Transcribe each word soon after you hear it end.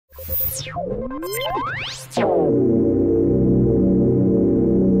A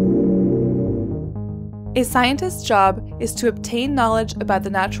scientist's job is to obtain knowledge about the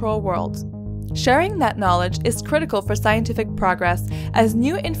natural world. Sharing that knowledge is critical for scientific progress, as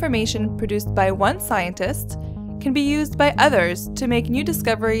new information produced by one scientist can be used by others to make new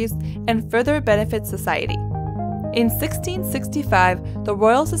discoveries and further benefit society. In 1665, the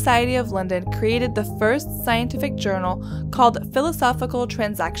Royal Society of London created the first scientific journal called Philosophical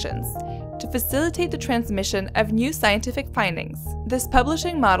Transactions to facilitate the transmission of new scientific findings. This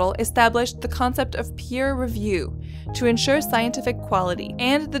publishing model established the concept of peer review to ensure scientific quality,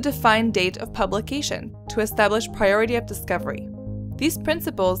 and the defined date of publication to establish priority of discovery. These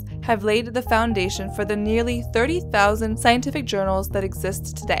principles have laid the foundation for the nearly 30,000 scientific journals that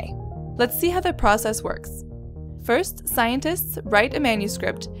exist today. Let's see how the process works. First, scientists write a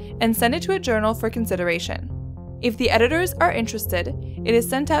manuscript and send it to a journal for consideration. If the editors are interested, it is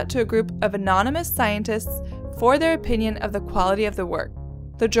sent out to a group of anonymous scientists for their opinion of the quality of the work.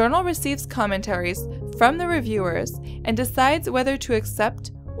 The journal receives commentaries from the reviewers and decides whether to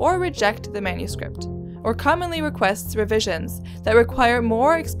accept or reject the manuscript, or commonly requests revisions that require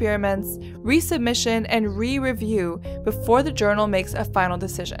more experiments, resubmission, and re-review before the journal makes a final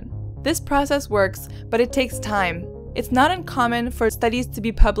decision. This process works, but it takes time. It's not uncommon for studies to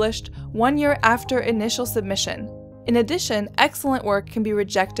be published 1 year after initial submission. In addition, excellent work can be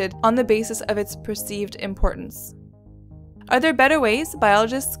rejected on the basis of its perceived importance. Are there better ways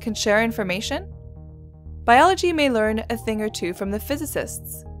biologists can share information? Biology may learn a thing or two from the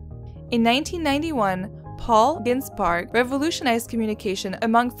physicists. In 1991, Paul Ginsparg revolutionized communication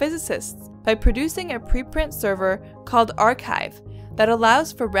among physicists by producing a preprint server called arXiv that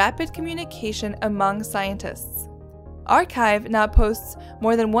allows for rapid communication among scientists. arXiv now posts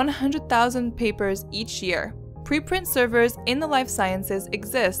more than 100,000 papers each year. Preprint servers in the life sciences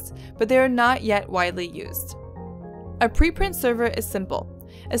exist, but they are not yet widely used. A preprint server is simple.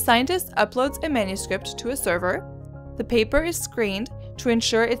 A scientist uploads a manuscript to a server. The paper is screened to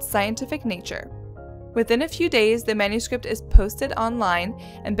ensure its scientific nature. Within a few days, the manuscript is posted online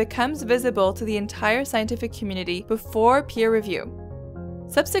and becomes visible to the entire scientific community before peer review.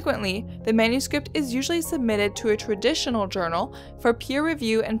 Subsequently, the manuscript is usually submitted to a traditional journal for peer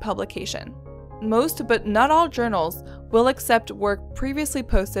review and publication. Most, but not all, journals will accept work previously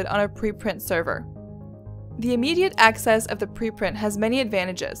posted on a preprint server. The immediate access of the preprint has many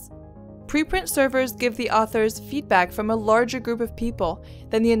advantages. Preprint servers give the authors feedback from a larger group of people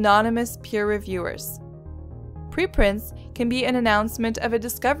than the anonymous peer reviewers. Preprints can be an announcement of a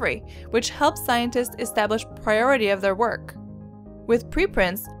discovery, which helps scientists establish priority of their work. With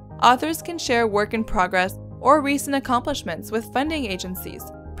preprints, authors can share work in progress or recent accomplishments with funding agencies,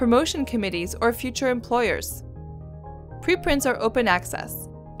 promotion committees, or future employers. Preprints are open access.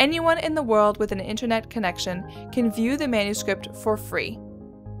 Anyone in the world with an internet connection can view the manuscript for free.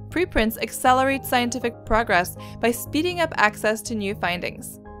 Preprints accelerate scientific progress by speeding up access to new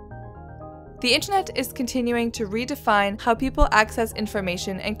findings. The internet is continuing to redefine how people access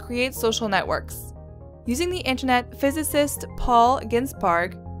information and create social networks. Using the internet, physicist Paul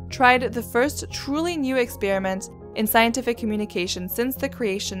Ginsparg tried the first truly new experiment in scientific communication since the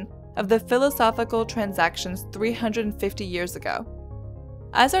creation of the Philosophical Transactions 350 years ago.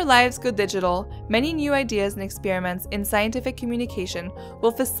 As our lives go digital, many new ideas and experiments in scientific communication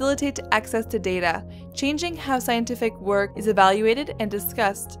will facilitate access to data, changing how scientific work is evaluated and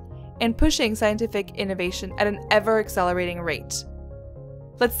discussed, and pushing scientific innovation at an ever-accelerating rate.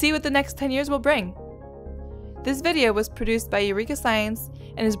 Let's see what the next 10 years will bring. This video was produced by Eureka Science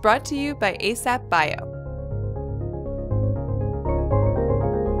and is brought to you by ASAPbio.